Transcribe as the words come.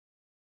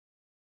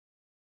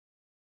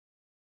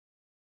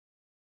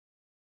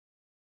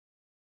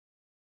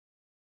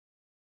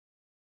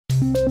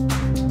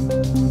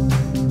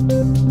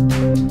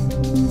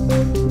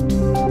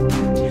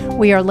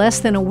We are less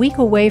than a week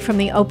away from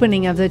the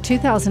opening of the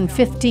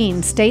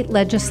 2015 state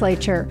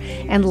legislature,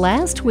 and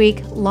last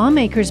week,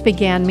 lawmakers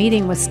began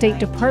meeting with state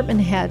department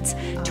heads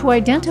to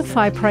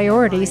identify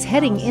priorities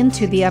heading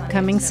into the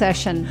upcoming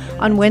session.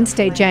 On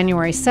Wednesday,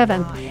 January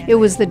 7th, it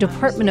was the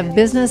Department of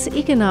Business,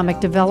 Economic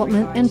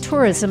Development, and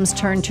Tourism's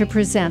turn to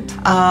present.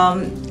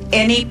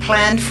 Any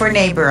plan for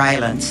neighbor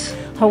islands?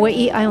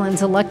 Hawaii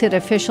Island's elected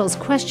officials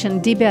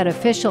questioned DBEDT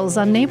officials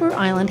on neighbor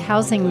island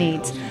housing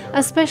needs,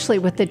 especially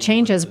with the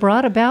changes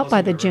brought about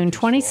by the June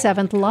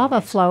 27th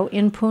lava flow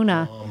in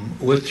Puna.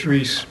 With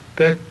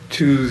respect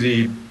to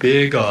the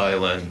Big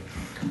Island,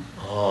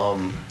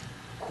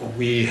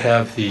 we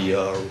have the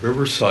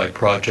Riverside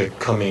project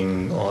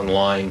coming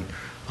online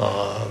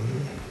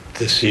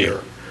this year.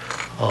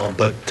 I'm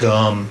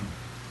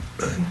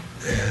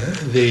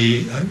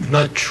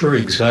not sure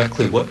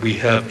exactly what we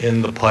have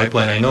in the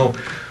pipeline. I know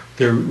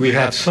we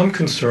have some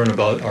concern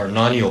about our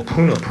Nanio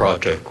Puna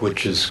project,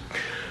 which is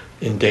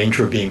in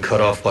danger of being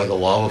cut off by the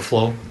lava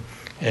flow,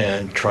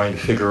 and trying to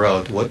figure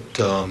out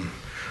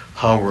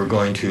how we're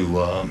going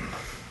to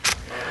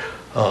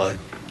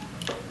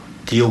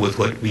deal with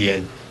what we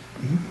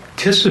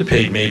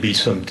anticipate maybe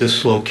some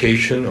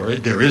dislocation, or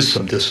there is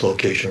some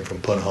dislocation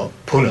from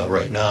Puna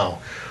right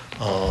now,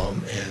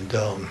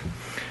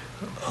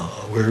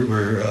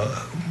 we're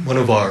one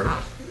of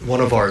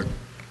our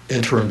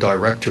interim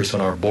directors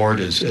on our board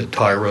is Ed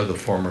Tyra, the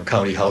former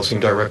county housing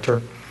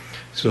director.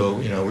 So,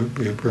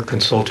 we're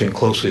consulting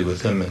closely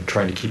with him and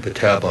trying to keep a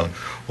tab on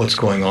what's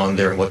going on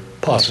there and what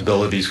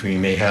possibilities we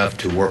may have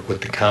to work with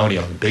the county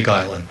on the Big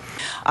Island.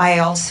 I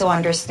also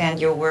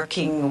understand you're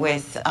working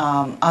with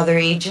other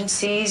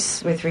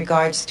agencies with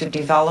regards to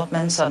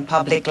developments on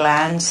public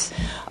lands.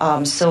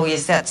 So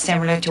is that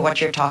similar to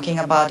what you're talking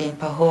about in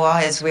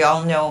Pahua? As we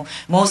all know,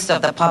 most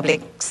of the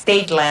public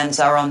state lands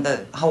are on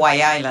the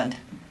Hawaii Island.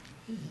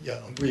 Yeah,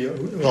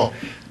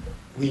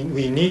 we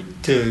need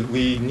to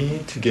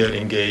get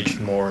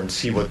engaged more and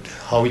see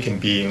how we can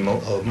be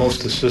of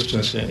most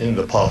assistance in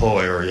the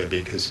Pahoa area,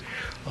 because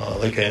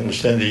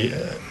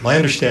my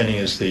understanding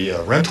is the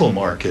rental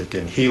market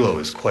in Hilo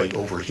is quite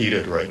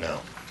overheated right now.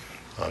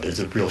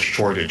 There's a real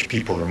shortage.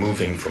 People are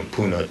moving from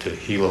Puna to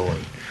Hilo,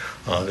 and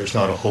there's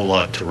not a whole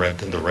lot to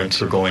rent, and the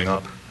rents are going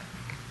up.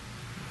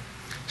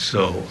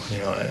 So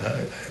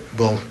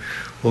we'll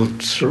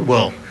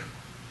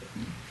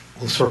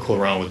circle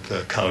around with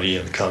the county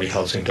and the county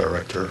housing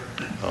director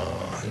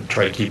and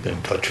try to keep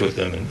in touch with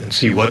them and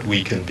see what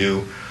we can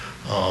do,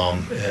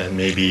 and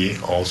maybe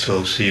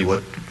also see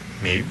what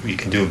we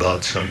can do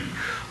about some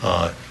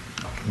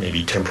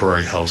maybe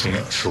temporary housing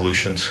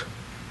solutions.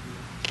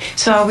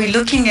 So are we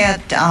looking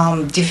at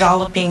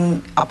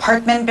developing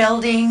apartment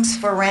buildings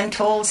for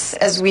rentals?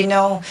 As we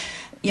know,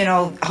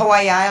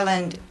 Hawaii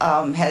Island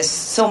has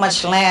so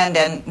much land,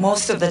 and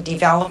most of the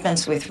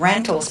developments with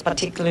rentals,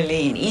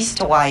 particularly in East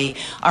Hawaii,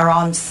 are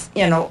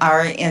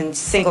in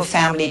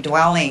single-family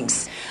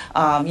dwellings.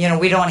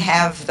 We don't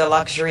have the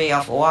luxury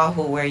of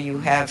Oahu, where you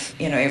have,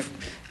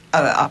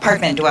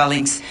 apartment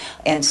dwellings,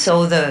 and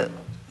so the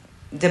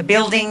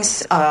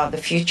buildings,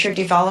 the future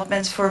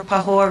developments for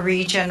Pahua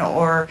region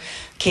or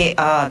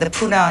the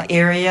Puna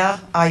area,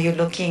 are you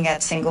looking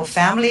at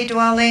single-family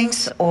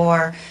dwellings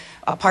or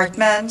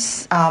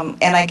apartments?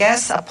 And I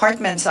guess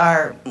apartments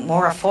are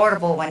more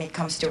affordable when it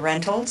comes to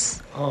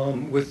rentals.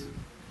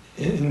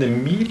 In the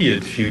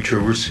immediate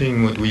future, we're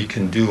seeing what we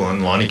can do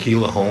on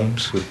Lanakila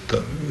homes we're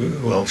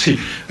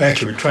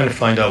trying to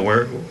find out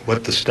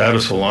what the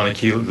status of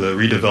the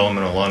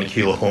redevelopment of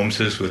Lanakila homes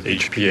is with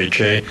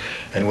HPHA,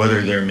 and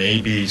whether there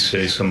may be,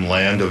 say, some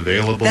land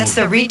available. That's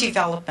the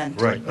redevelopment,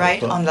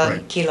 right, on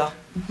Lanakila. Right.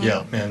 Mm-hmm.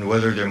 Yeah, and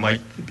whether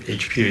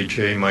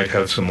HPHA might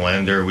have some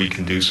land there we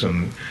can do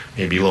some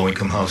maybe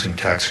low-income housing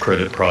tax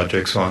credit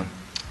projects on.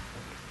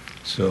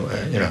 So,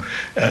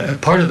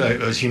 part of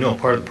that, as you know,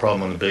 part of the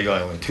problem on the Big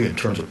Island, too, in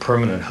terms of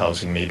permanent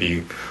housing,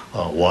 maybe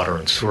water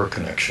and sewer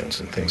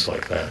connections and things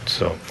like that.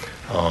 So,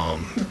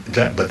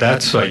 but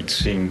that site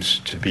seems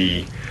to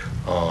be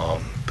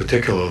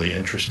particularly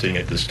interesting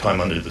at this time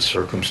under the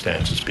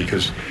circumstances,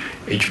 because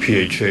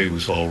HPHA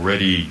was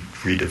already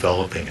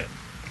redeveloping it.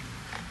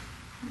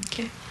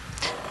 Okay.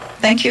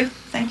 Thank you.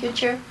 Thank you,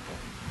 Chair.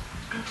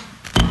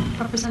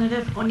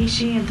 Representative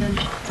Onishi and then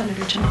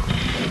Senator Chen.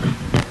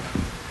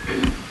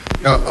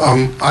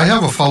 I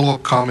have a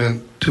follow-up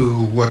comment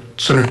to what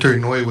Senator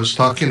Inouye was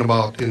talking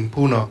about in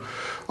Puna.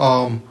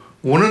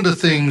 One of the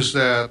things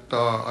that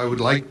I would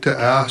like to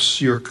ask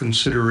your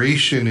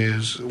consideration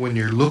is, when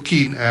you're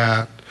looking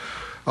at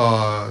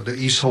the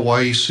East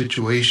Hawaii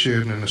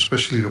situation, and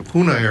especially the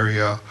Puna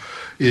area,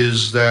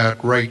 is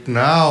that right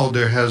now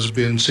there has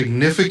been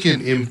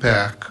significant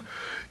impact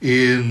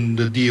in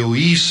the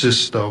DOE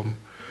system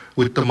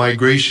with the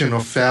migration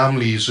of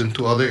families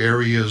into other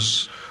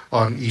areas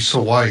on East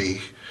Hawaii,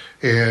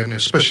 and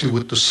especially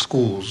with the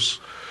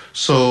schools.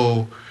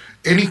 So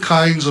any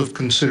kinds of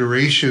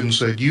considerations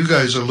that you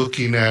guys are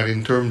looking at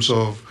in terms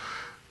of,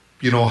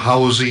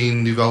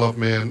 housing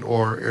development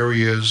or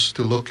areas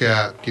to look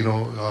at,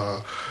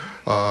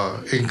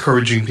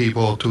 encouraging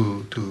people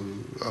to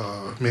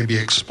maybe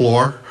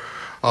explore.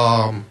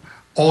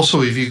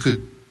 Also, if you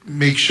could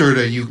make sure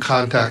that you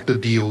contact the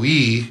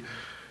DOE,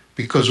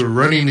 because we're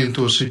running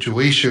into a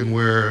situation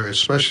where,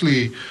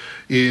 especially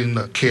in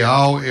the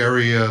Keao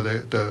area,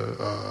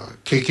 the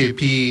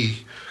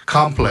KKP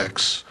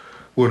complex,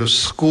 where the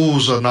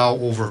schools are now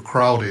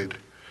overcrowded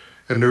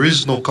and there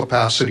is no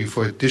capacity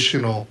for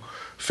additional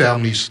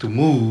families to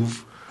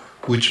move,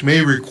 which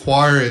may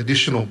require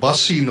additional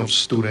busing of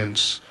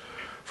students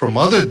from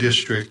other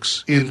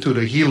districts into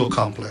the Hilo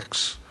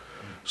complex.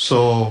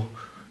 So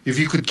if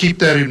you could keep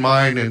that in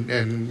mind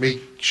and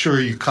make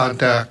sure you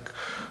contact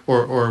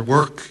or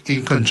work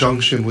in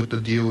conjunction with the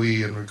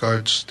DOE in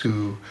regards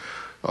to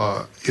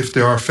if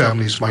there are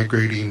families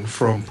migrating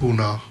from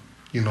Puna,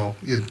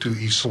 into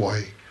East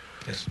Hawaii.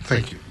 Yes.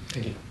 Thank you.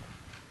 Thank you.